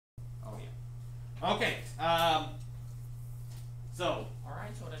Okay. So.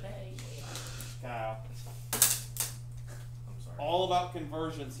 Alright, so today. Kyle. I'm sorry. All about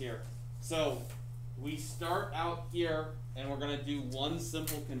conversions here. So we start out here and we're going to do one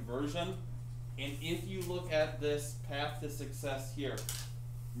simple conversion. And if you look at this path to success here,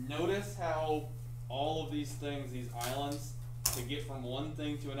 notice how all of these things, these islands, to get from one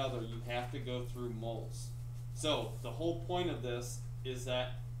thing to another, you have to go through moles. So the whole point of this is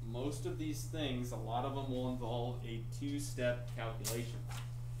that most of these things, a lot of them will involve a two-step calculation.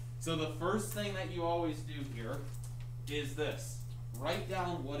 So the first thing that you always do here is this. Write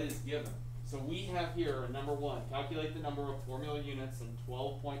down what is given. So we have here, number one, calculate the number of formula units in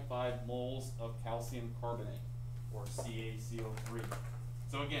 12.5 moles of calcium carbonate, or CaCO3.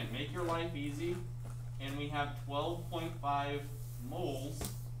 So again, make your life easy, and we have 12.5 moles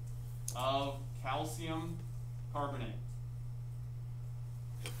of calcium carbonate.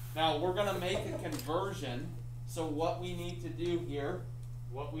 Now we're going to make a conversion, so what we need to do here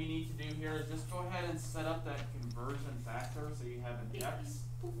is just go ahead and set up that conversion factor so you have an X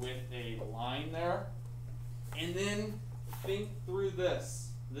with a line there. And then think through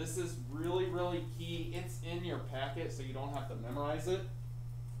this. This is really, really key. It's in your packet so you don't have to memorize it.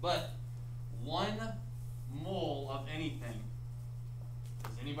 But 1 mole of anything,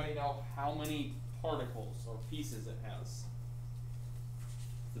 does anybody know how many particles or pieces it has?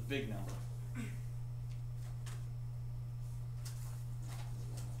 It's a big number.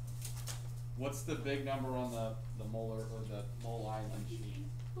 What's the big number on the molar or the mole island sheet?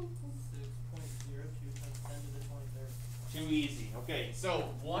 6.02 times 10 to the 23rd. Too easy. Okay, so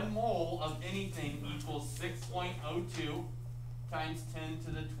 1 mole of anything equals 6.02 times 10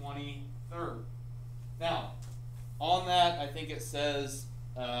 to the 23rd. Now, on that, I think it says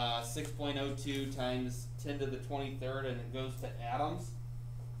 6.02 times 10 to the 23rd, and it goes to atoms.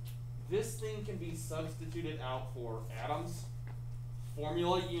 This thing can be substituted out for atoms,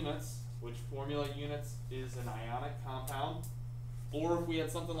 formula units, which formula units is an ionic compound, or if we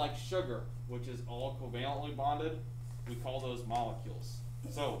had something like sugar, which is all covalently bonded, we call those molecules.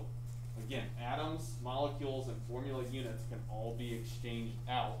 So, again, atoms, molecules, and formula units can all be exchanged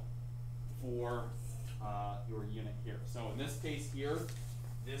out for your unit here. So in this case here,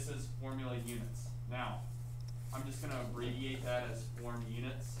 this is formula units. Now, I'm just going to abbreviate that as form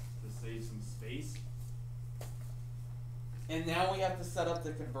units to save some space. And now we have to set up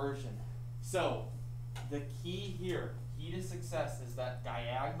the conversion. So the key here, key to success, is that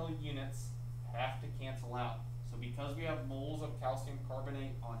diagonal units have to cancel out. So because we have moles of calcium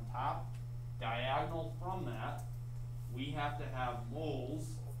carbonate on top, diagonal from that, we have to have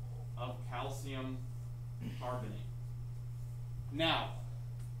moles of calcium carbonate. Now,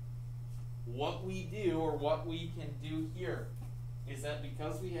 what we do, or what we can do here, is that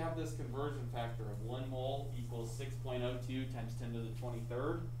because we have this conversion factor of 1 mole equals 6.02 times 10 to the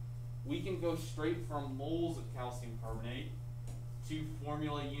 23rd, we can go straight from moles of calcium carbonate to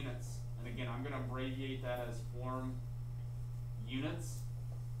formula units. And again, I'm going to abbreviate that as form units.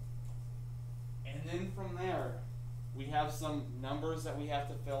 And then from there, we have some numbers that we have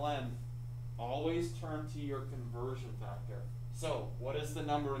to fill in. Always turn to your conversion factor. So, what is the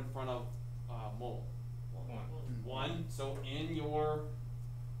number in front of mole? 1. So in your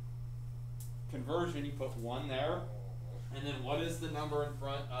conversion, you put 1 there. And then what is the number in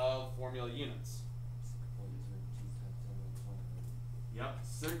front of formula units? Yep,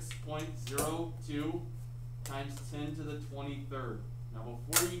 6.02 times 10 to the 23rd. Now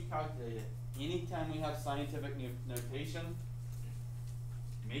before you calculate it, anytime we have scientific notation,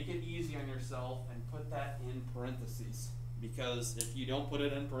 make it easy on yourself and put that in parentheses. Because if you don't put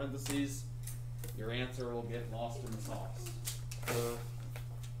it in parentheses, your answer will get lost in the sauce.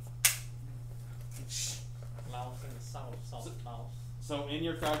 Lost in the sauce. So in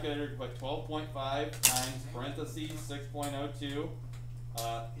your calculator, you put 12.5 times parentheses 6.02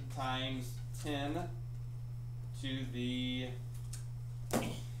 times 10 to the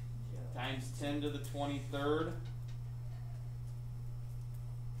times 10 to the 23rd.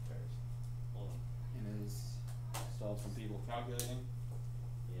 And is still some people calculating.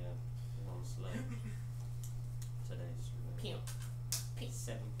 Yeah, I'm on slow. Today's Pimp.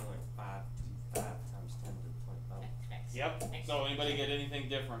 7.525 times 10 to the 25. Yep. So anybody get anything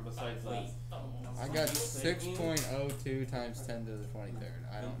different besides that? I got 6.02 times 10 to the 23rd.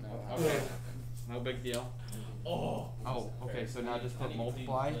 I don't know how Okay. that happened. No big deal. Oh, Okay, so now just put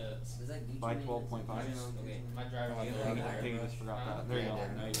multiply by 12.5. okay. My driver. Oh, I think I just forgot that. There you go.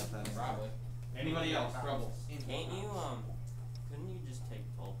 Now you got that. Probably. Anybody else? Troubles? Can't you, couldn't you just take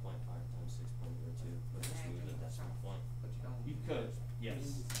 12.5 times 6.02, but just move the decimal point? You could.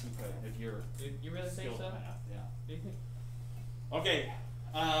 Yes. Okay. If you're You really think skilled so? at math, yeah. Do you think? Okay,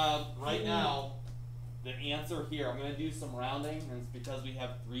 right now, the answer here, I'm gonna do some rounding, and it's because we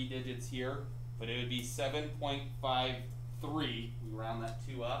have 3 digits here, but it would be 7.53, we round that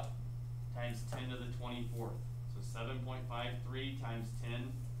 2 up, times 10 to the 24th. So 7.53 times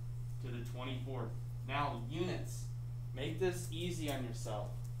 10 to the 24th. Now, units, make this easy on yourself,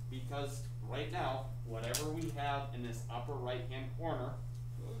 because right now, whatever we have in this upper right-hand corner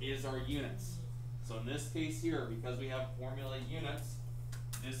is our units. So in this case here, because we have formula units,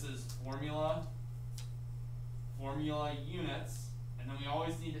 this is formula units, and then we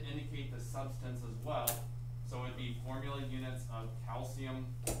always need to indicate the substance as well. So it'd be formula units of calcium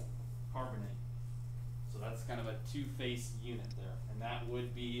carbonate. So that's kind of a two-faced unit there, and that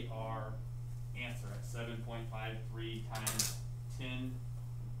would be our answer at 7.53 times 10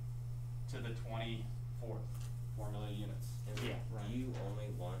 to the 24th formula units. And Yeah, right. do you only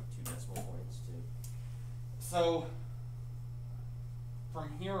want 2 decimal points too? So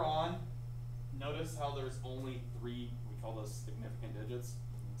from here on, notice how there's only 3, we call those significant digits.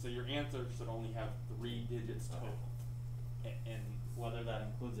 So your answer should only have 3 digits total. And whether that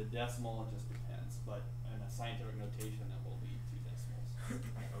includes a decimal, it just depends. But in a scientific notation, it will be 2 decimals.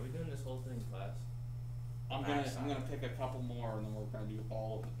 Are we doing this whole thing in class? I'm gonna pick a couple more, and then we're gonna do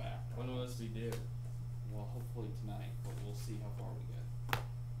all of the back. When will this be due? Well, hopefully tonight, but we'll see how far we get.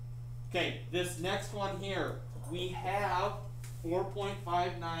 Okay, this next one here, we have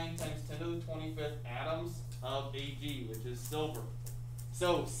 4.59 times 10 to the 25th atoms of Ag, which is silver.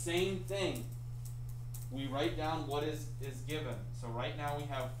 So same thing. We write down what is given. So right now we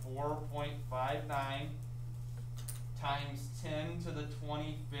have 4.59 times 10 to the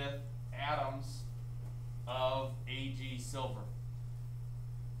 25th atoms of Ag silver.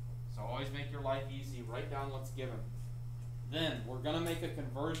 So always make your life easy. Write down what's given. Then we're gonna make a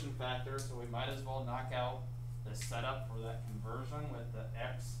conversion factor, so we might as well knock out the setup for that conversion with the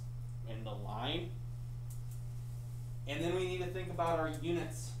x in the line. And then we need to think about our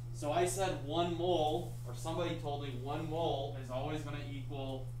units. So I said 1 mole, or somebody told me 1 mole is always gonna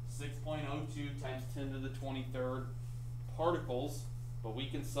equal 6.02 times 10 to the 23rd particles, but we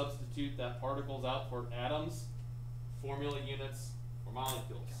can substitute that particles out for atoms, formula units, or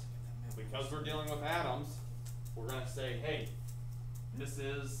molecules. Because we're dealing with atoms, we're gonna say, hey, this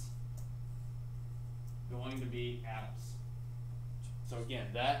is going to be atoms. So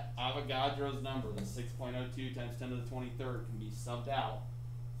again, that Avogadro's number, the 6.02 times 10 to the 23rd, can be subbed out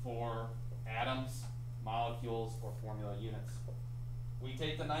for atoms, molecules, or formula units. We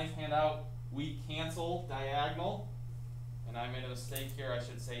take the knife hand out, we cancel diagonal, and I made a mistake here, I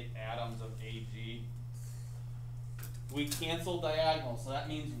should say atoms of Ag. We cancel diagonal, so that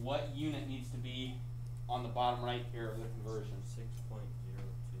means what unit needs to be on the bottom right here of the conversion. 6.02.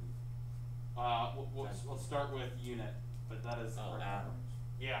 We'll start with unit, but that is the correct number. Atoms.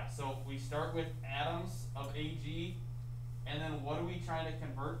 Yeah, so we start with atoms of Ag, and then what are we trying to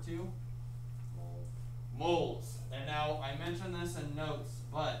convert to? Mole. Moles. And now I mentioned this in notes,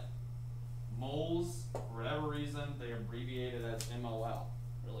 but moles, for whatever reason, they abbreviate it as MOL.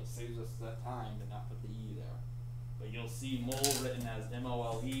 Really saves us that time to not put the E there. But you'll see mole written as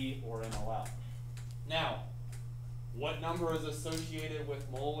MOLE or MOL. Now, what number is associated with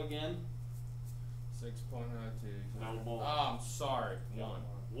mole again? 6.02. No mole. Oh, I'm sorry. 1.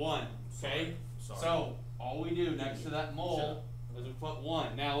 1. Okay? Sorry. So, all we do next to that mole is we put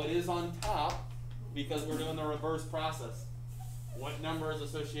 1. Now, it is on top because we're doing the reverse process. What number is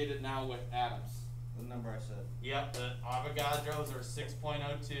associated now with atoms? The number I said. Yep, the Avogadros are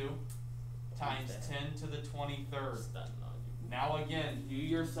 6.02 times 10 to the 23rd. Stunning on you. Now again, do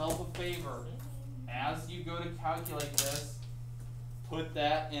yourself a favor. As you go to calculate this, put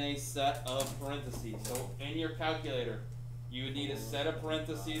that in a set of parentheses. So in your calculator, you would need a set of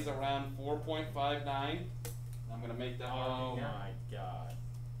parentheses around 4.59. I'm going to make that Oh marking here. my god.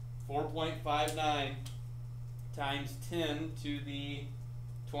 4.59 times 10 to the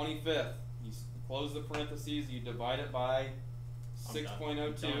 25th. You close the parentheses, you divide it by I'm done.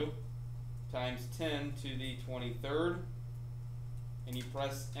 6.02 times 10 to the 23rd, and you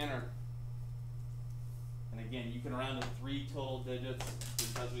press enter. And again, you can round to 3 total digits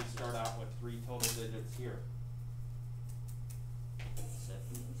because we start out with 3 total digits here.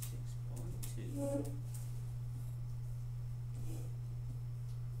 76.2.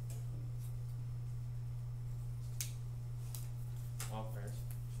 Wow, Ferris.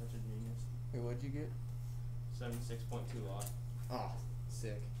 Such a genius. Wait, what'd you get? 76.2 watt. Oh,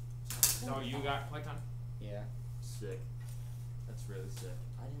 sick. So you got click on? Yeah. Sick. That's really sick.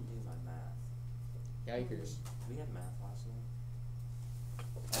 I didn't do my math. Yikers. Did we have math last night?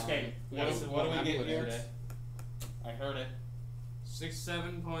 Okay, what that's do what we I get put here? in. I heard it.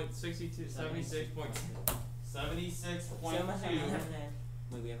 67.62, 76.2. 76.2.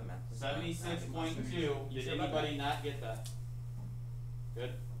 Wait, we have a math. 76.2. Did sure about anybody not get that?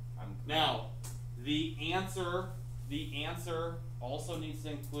 Good. I'm Now, the answer also needs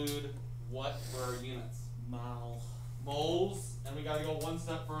to include what for our units? mile Moles, and we gotta go one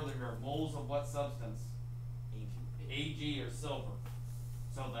step further here. Moles of what substance? Ag or silver.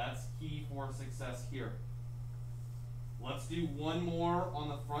 So that's key for success here. Let's do one more on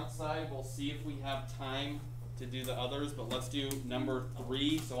the front side. We'll see if we have time to do the others, but let's do number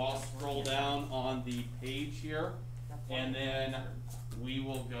 3. So I'll scroll down on the page here, and then we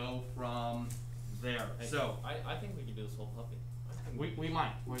will go from there. Hey, So I think we can do this whole puppy. I think we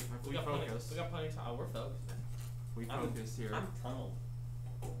might. We got plenty. focus. We got plenty of time. We're focused, man. We I'm- focus here. I'm tunneled.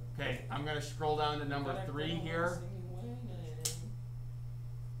 Okay, I'm gonna scroll down to number 3 here.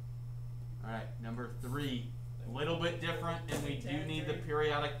 Alright, number 3. A little bit different, and we do need the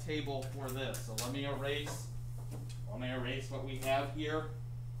periodic table for this. So let me erase what we have here.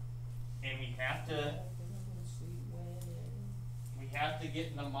 And we have to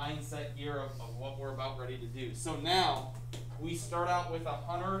get in the mindset here of what we're about ready to do. So now we start out with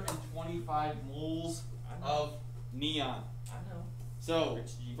 125 moles of neon. I know. So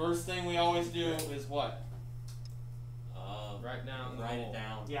first thing we always do is what? Write down the Write mole. it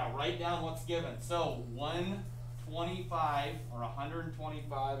down. Yeah, write down what's given. So 125 or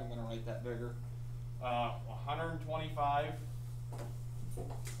 125, I'm gonna write that bigger. 125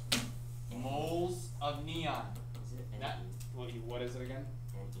 moles of neon. Is it That, NE? what is it again?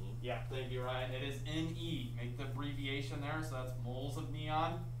 NE? Yeah, thank you, Ryan. It is NE. Make the abbreviation there, so that's moles of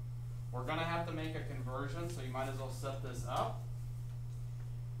neon. We're gonna have to make a conversion, so you might as well set this up.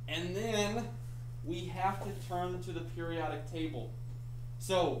 And then we have to turn to the periodic table.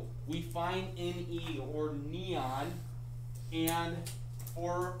 So we find Ne or neon, and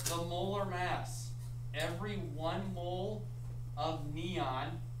for the molar mass, every 1 mole of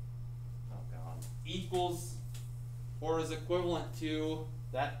neon Oh god. equals or is equivalent to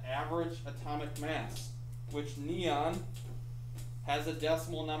that average atomic mass, which neon has a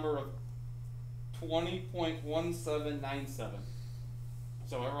decimal number of 20.1797.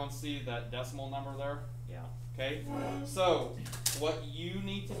 So everyone see that decimal number there? Yeah. Okay? So what you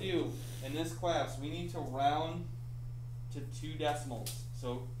need to do in this class, we need to round to 2 decimals.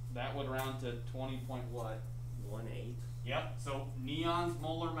 So that would round to 20 point what? 1/8. Yep, so neon's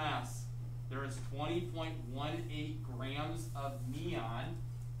molar mass, there is 20.18 grams of neon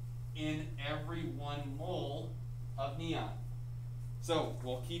in every 1 mole of neon. So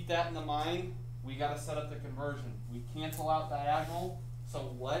we'll keep that in the mind. We gotta set up the conversion. We cancel out diagonal, so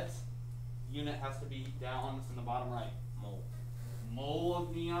what unit has to be down in the bottom right? Mole. Mole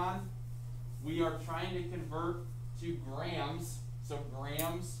of neon. We are trying to convert to grams, so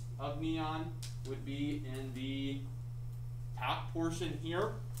grams of neon would be in the top portion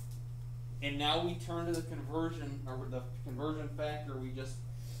here. And now we turn to the conversion, or the conversion factor we just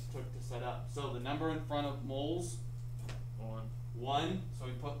took to set up. So the number in front of moles, 1, so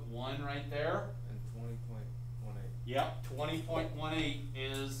we put 1 right there. And 20.18. Yep, 20.18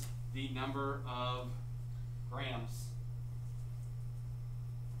 is the number of grams.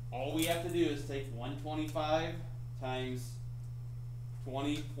 All we have to do is take 125 times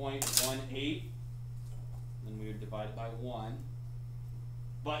 20.18, then we would divide it by 1.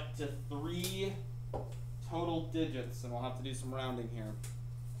 But to 3 total digits, and we'll have to do some rounding here.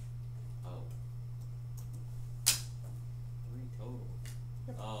 Oh. 3 total.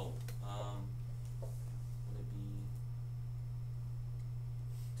 Oh. Would it be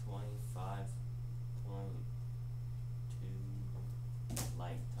 25.2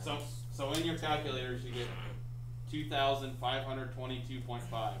 like times So in your calculators you get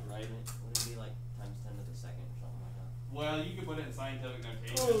 2,522.5, right? Wouldn't it be like times 10 to the second or something like that? Well, you could put it in scientific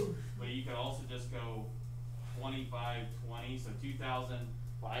notation, but you could also just go 2520, so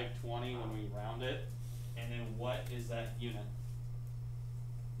 2,520 when we round it. And then what is that unit?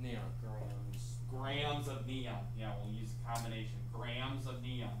 Neon. Grams. Grams of neon. Yeah, we'll use a combination. Grams of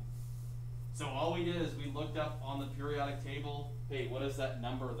neon. So all we did is we looked up on the periodic table, hey, what is that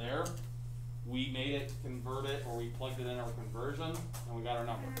number there? We made it convert it, or we plugged it in our conversion, and we got our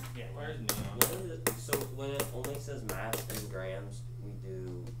number. Yeah, where's neon? What is it? So when it only says mass in grams, we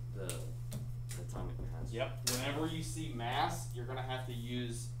do the atomic mass. Yep. Whenever you see mass, you're gonna have to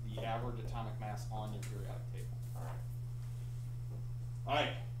use the average atomic mass on your periodic table.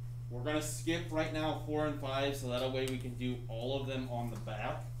 Alright. We're gonna skip right now 4 and 5, so that way we can do all of them on the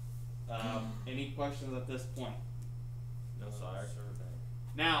back. Any questions at this point? No, sorry.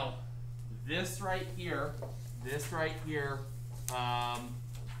 Now, this right here,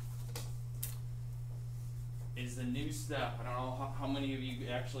 is the new step. I don't know how many of you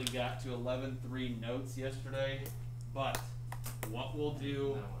actually got to 11.3 notes yesterday, but what we'll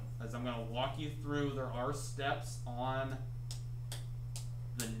do is I'm going to walk you through. There are steps on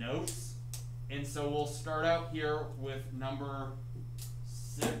the notes, and so we'll start out here with number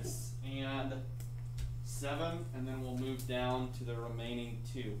 6 and 7, and then we'll move down to the remaining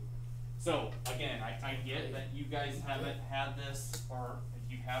 2. So again, I get that you guys haven't had this, or if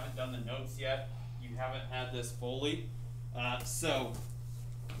you haven't done the notes yet, you haven't had this fully. So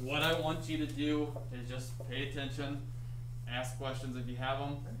what I want you to do is just pay attention, ask questions if you have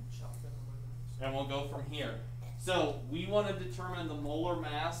them, and we'll go from here. So we want to determine the molar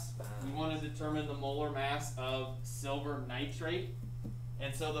mass. We want to determine the molar mass of silver nitrate.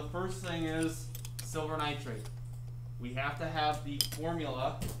 And so the first thing is silver nitrate. We have to have the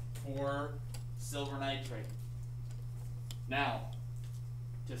formula for silver nitrate. Now,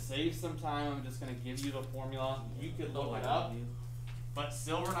 to save some time, I'm just going to give you the formula. You could look it up, but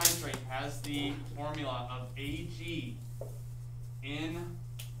silver nitrate has the formula of AgNO3.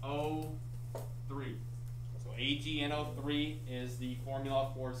 So AgNO3 is the formula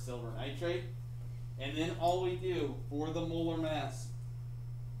for silver nitrate. And then all we do for the molar mass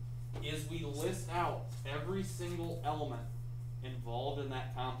is we list out every single element involved in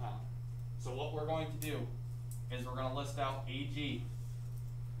that compound. So what we're going to do is we're going to list out Ag,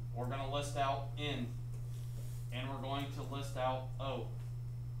 we're going to list out N, and we're going to list out O.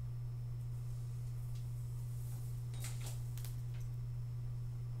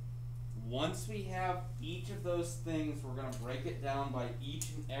 Once we have each of those things, we're going to break it down by each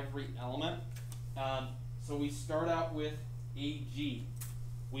and every element. So we start out with Ag.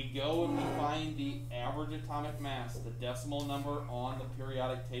 We go and we find the average atomic mass, the decimal number on the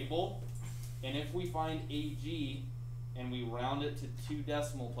periodic table. And if we find Ag and we round it to 2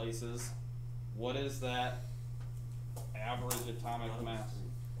 decimal places, what is that average atomic mass?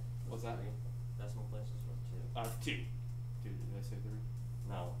 What's that? Decimal places or 2? 2. Did I say 3?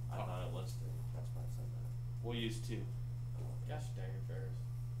 No, I thought it was 3. That's why I said that. We'll use 2. Gosh dang it, Ferris.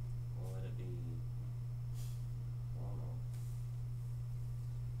 Well, would it be? I don't know.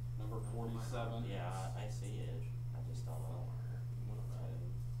 Number 47. Yeah, I see it. I just don't know.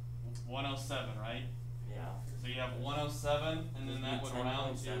 107, right? Yeah. So you have 107, and then that would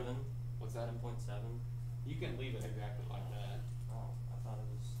round to. 10.7. What's that? 10.7. You can leave it exactly like that. Oh, I thought it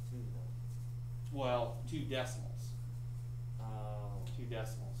was 2 then. Well, 2 decimals. Oh. 2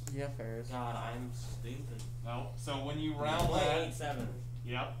 decimals. Yeah, Ferris. God, I'm stupid. No. So when you round that. 0.87.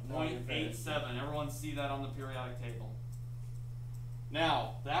 Yep. No, you're 0.87. Everyone see that on the periodic table.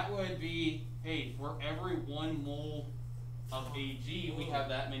 Now that would be, hey, for every 1 mole of Ag, we have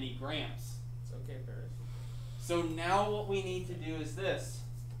that many grams. It's okay, Ferris. So now what we need to do is this.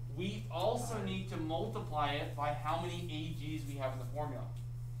 We also need to multiply it by how many Ags we have in the formula.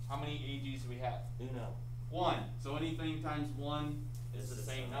 How many Ags do we have? Uno. 1. So anything times 1 is the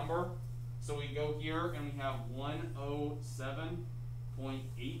same number. So we go here and we have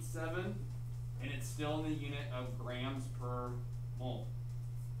 107.87, and it's still in the unit of grams per mole.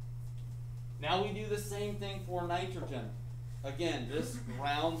 Now we do the same thing for nitrogen. Again, this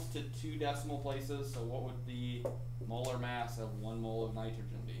rounds to 2 decimal places, so what would the molar mass of 1 mole of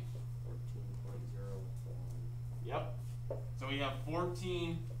nitrogen be? 14.01. Yep. So we have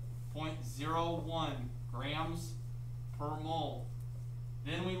 14.01 grams per mole.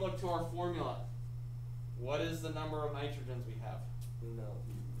 Then we look to our formula. What is the number of nitrogens we have? Uno.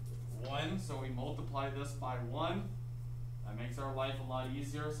 1, so we multiply this by 1. That makes our life a lot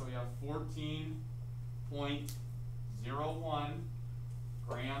easier. So we have 14.01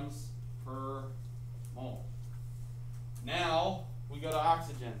 grams per mole. Now we go to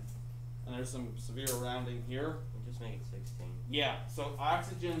oxygen, and there's some severe rounding here. We'll just make it 16. Yeah, so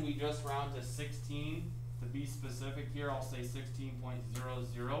oxygen we just round to 16. To be specific here, I'll say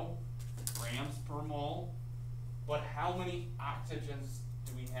 16.00 grams per mole. But how many oxygens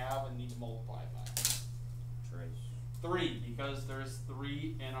do we have and need to multiply by? Trace. 3, because there's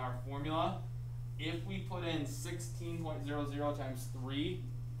 3 in our formula. If we put in 16.00 times 3,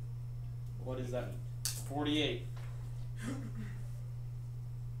 what is that? 48.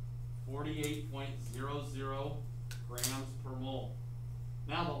 48.00 grams per mole.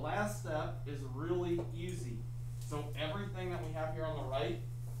 Now the last step is really easy. So everything that we have here on the right,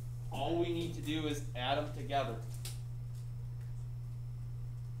 all we need to do is add them together.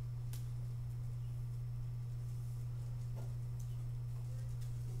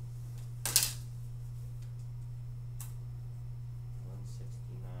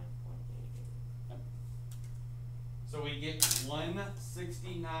 get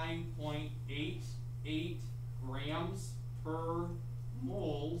 169.88 grams per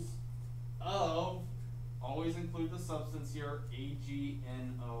moles of, always include the substance here,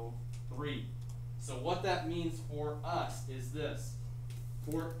 AgNO3. So what that means for us is this.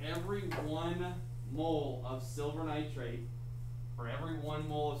 For every 1 mole of silver nitrate, there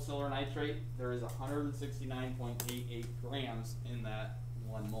is 169.88 grams in that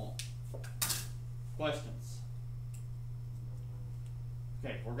 1 mole. Questions?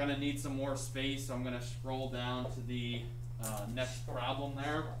 Okay, we're gonna need some more space, so I'm gonna scroll down to the next problem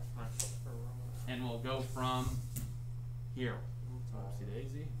there, and we'll go from here. Oopsie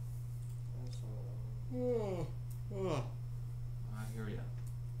daisy. I hear ya.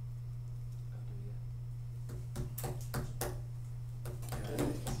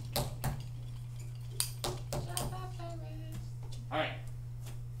 Alright.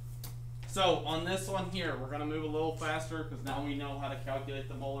 So on this one here, we're gonna move a little faster because now we know how to calculate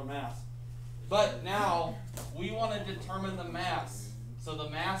the molar mass. But now we want to determine the mass. So the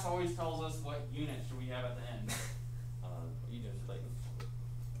mass always tells us what unit should we have at the end. You just like.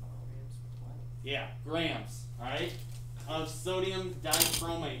 Yeah, grams, alright, of sodium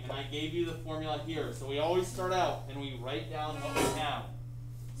dichromate, and I gave you the formula here. So we always start out and we write down what we have.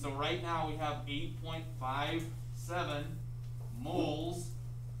 So right now we have 8.57 moles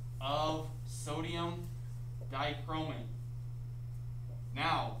of sodium dichromate.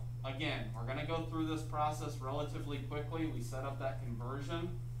 Now, again, we're going to go through this process relatively quickly. We set up that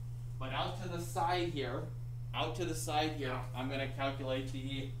conversion. But out to the side here, I'm going to calculate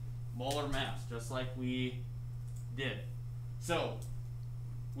the molar mass, just like we did. So,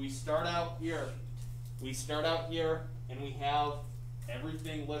 we start out here, and we have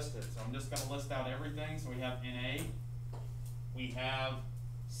everything listed. So I'm just going to list out everything. So we have Na, we have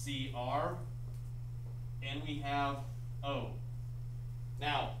Cr, and we have O.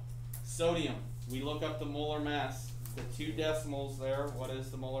 Now, sodium, we look up the molar mass, the 2 decimals there. What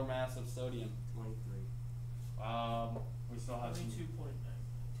is the molar mass of sodium? 23. We still have some, 22.9.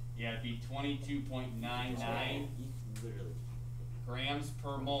 yeah, it'd be 22.99 Literally. grams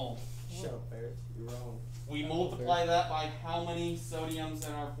per mole. Shut up, Ferris. You're wrong. We multiply that by how many sodiums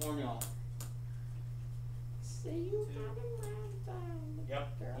in our formula? Yep,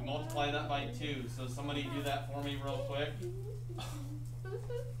 we multiply that by 2. So somebody do that for me real quick.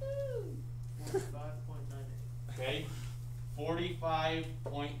 45.98. Okay,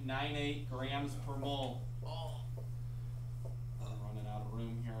 45.98 grams per mole. I'm running out of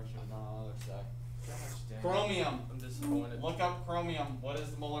room here. I should have done on the other side. Gosh dang. Chromium. I'm disappointed. Look up chromium. What is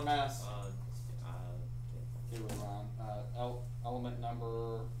the molar mass? Yeah. It was wrong. Element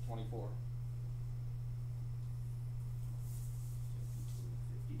number 24.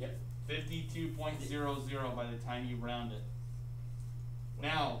 Yep, 52.00 by the time you round it.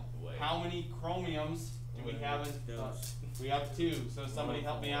 Now, Wait. how many chromiums do we have in? We have 2. So somebody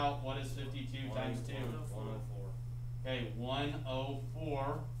help me out. What is 52 times 2? 104. Okay,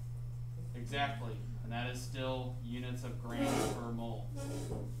 104. Exactly. And that is still units of grams per mole.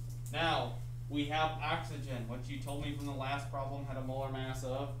 Now, we have oxygen, which you told me from the last problem had a molar mass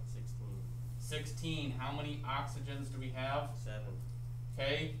of 16. How many oxygens do we have? 7.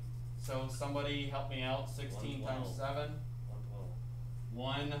 Okay, so somebody help me out. 16 times 7. 112.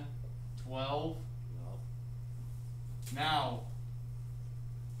 112. No.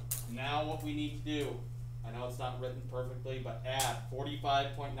 Now what we need to do, I know it's not written perfectly, but add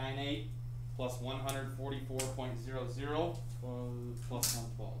 45.98 plus 144.00 plus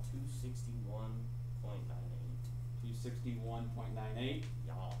 112. 261.98. 261.98.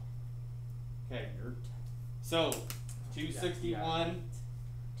 Y'all. Okay, so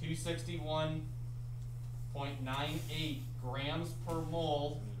 261.98 grams per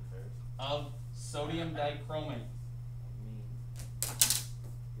mole of sodium dichromate.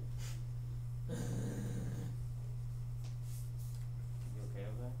 You okay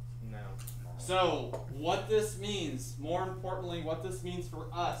with that? No. So what this means, more importantly, what this means for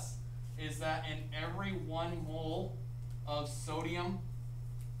us is that in every 1 mole of sodium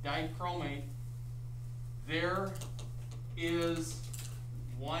dichromate, there is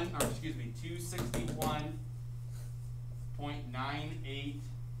 261.98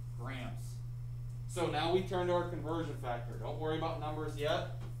 grams. So now we turn to our conversion factor. Don't worry about numbers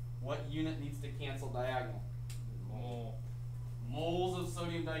yet. What unit needs to cancel diagonal? Mole. Moles of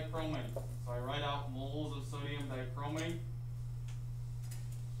sodium dichromate. So I write out moles of sodium dichromate.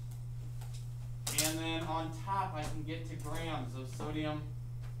 And then on top I can get to grams of sodium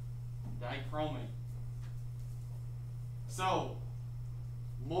dichromate. So,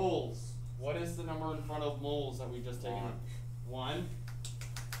 moles. What is the number in front front of moles that we just taken? 1.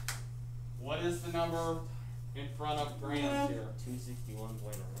 What is the number in front of grams here? 261.98.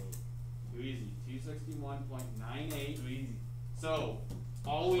 Too easy. 261.98. Too easy. So,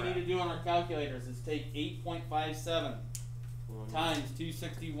 all we need to do on our calculators is take 8.57 times 261.98.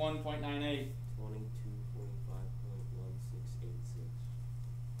 2245.1686.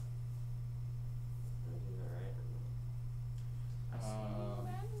 Did I do that right or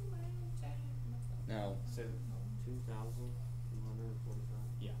no? No. So, 2,245.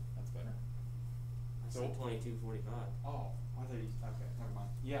 yeah, that's better. I So- said 2245. Oh, I thought you. Okay, never mind.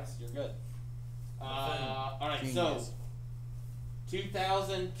 Yes, you're good. Thing. Alright, so Genius.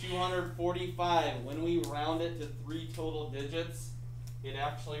 2,245. When we round it to 3 total digits, it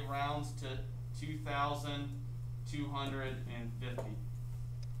actually rounds to 2,250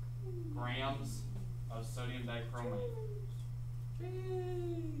 grams of sodium dichromate.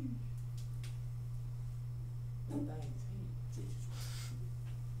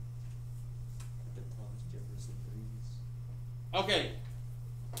 The Thomas Jefferson breeze. Okay,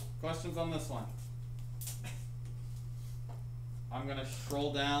 questions on this one? I'm gonna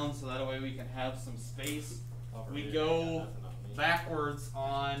scroll down so that way we can have some space. Over We here, go got nothing on me. backwards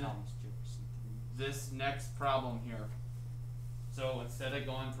on Thomas Jefferson breeze. this next problem here. So instead of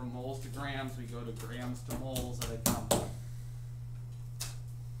going from moles to grams, we go to grams to moles at a come.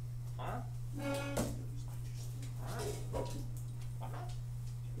 Huh?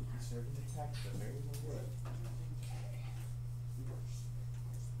 You served the text, but very good.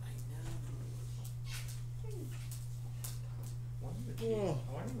 I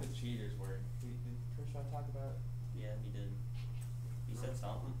wonder what cheaters were. Did Kershaw talk about? Yeah, he did. He said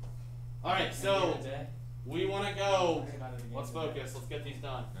something. Alright, Can we so do it today? we wanna go. Talk about it again Let's today. focus, let's get these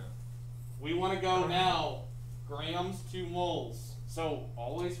done. No. We wanna go now grams to moles. So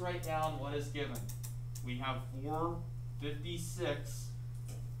always write down what is given. We have 456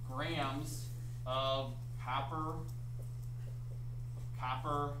 grams of copper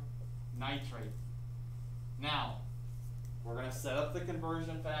nitrate. Now, we're gonna set up the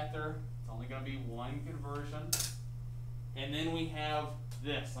conversion factor. It's only gonna be one conversion. And then we have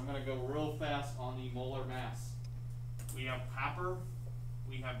this. I'm gonna go real fast on the molar mass. We have copper,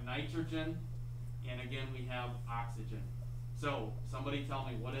 we have nitrogen, and again we have oxygen. So, somebody tell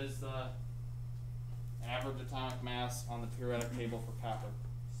me, what is the average atomic mass on the periodic table for copper?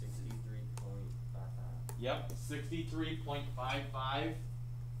 63.55. Yep, 63.55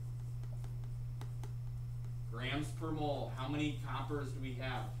 grams per mole. How many coppers do we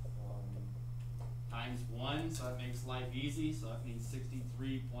have? Times 1, so that makes life easy, so that means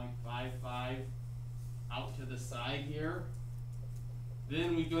 63.55 out to the side here.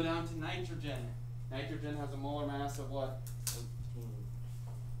 Then we go down to nitrogen. Nitrogen has a molar mass of what?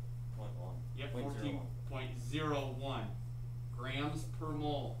 14.1. Yep, 0.01. 14.01 grams per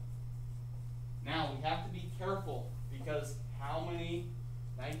mole. Now, we have to be careful because how many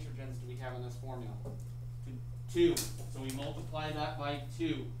nitrogens do we have in this formula? 2. So we multiply that by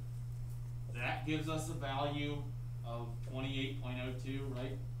 2. That gives us a value of 28.02,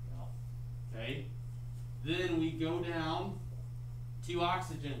 right? Okay. Then we go down to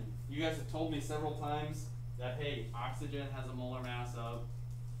oxygen. You guys have told me several times that, hey, oxygen has a molar mass of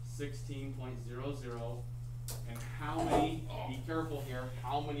 16.00. And how many, be careful here,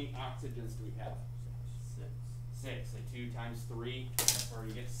 how many oxygens do we have? 6. So 2 times 3, that's where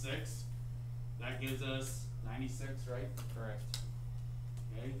you get 6. That gives us 96, right? Correct.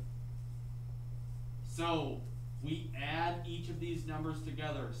 Okay. So we add each of these numbers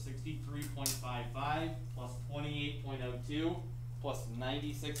together, 63.55 plus 28.02 plus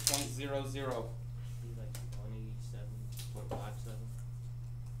 96.00. Be like 187.57.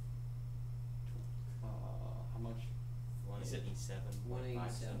 How much? 187.57.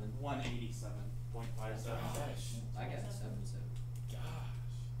 187.57. I got a 7-7.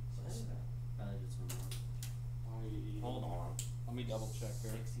 Probably did some more. Hold on. Let me double check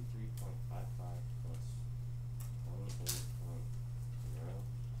here. 63.55 plus 28.0.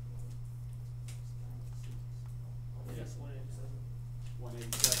 Yes, 187.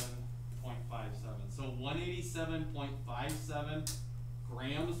 187.57. So 187.57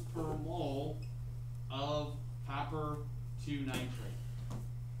 grams per mole of copper 2 nitrate.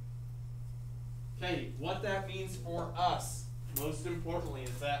 Okay, what that means for us, most importantly,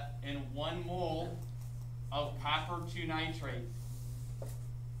 is that in 1 mole of copper 2 nitrate,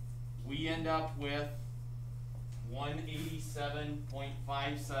 we end up with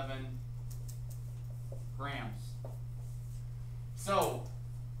 187.57 grams. So,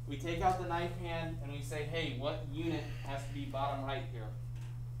 we take out the knife hand and we say, hey, what unit has to be bottom right here?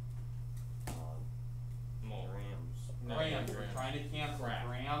 has Crap.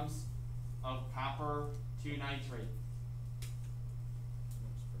 grams of copper 2 nitrate.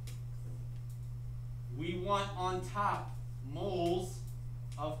 We want on top moles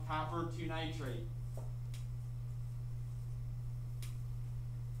of copper 2 nitrate.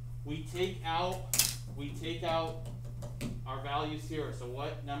 We take out our values here. So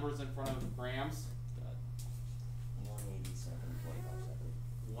what number's in front of grams?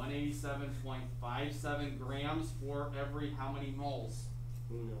 187.57 grams for every how many moles?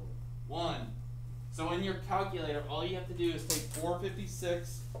 Uno. 1. So in your calculator, all you have to do is take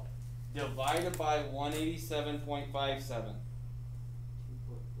 456 divided by 187.57. 2.43.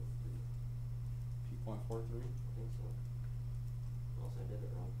 2.43. I think so. Unless I did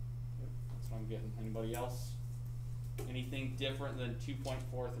it wrong. That's what I'm getting. Anybody else? Anything different than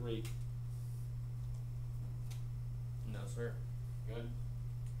 2.43? No, sir. Good.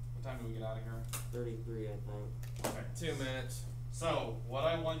 What time do we get out of here? 33, I think. Okay. 2 minutes. So, what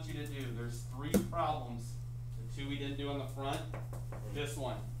I want you to do, there's 3 problems. The 2 we didn't do on the front, this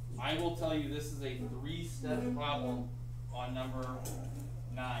one. I will tell you this is a 3-step problem on number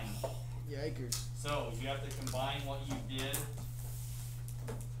 9. Yikers. So, you have to combine what you did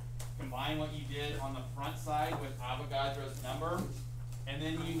on the front side with Avogadro's number, and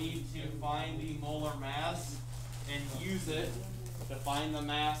then you need to find the molar mass and use it to find the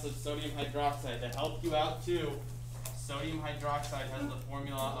mass of sodium hydroxide. To help you out too, sodium hydroxide has the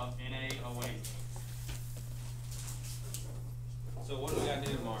formula of NaOH. So what do we gotta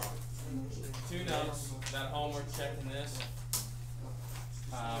do tomorrow? 2 notes. That homework checking this.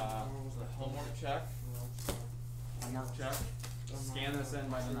 The homework check. Scan this in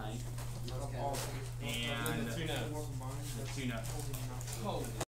by the 9th. And The 2 notes. the 2 notes. Holy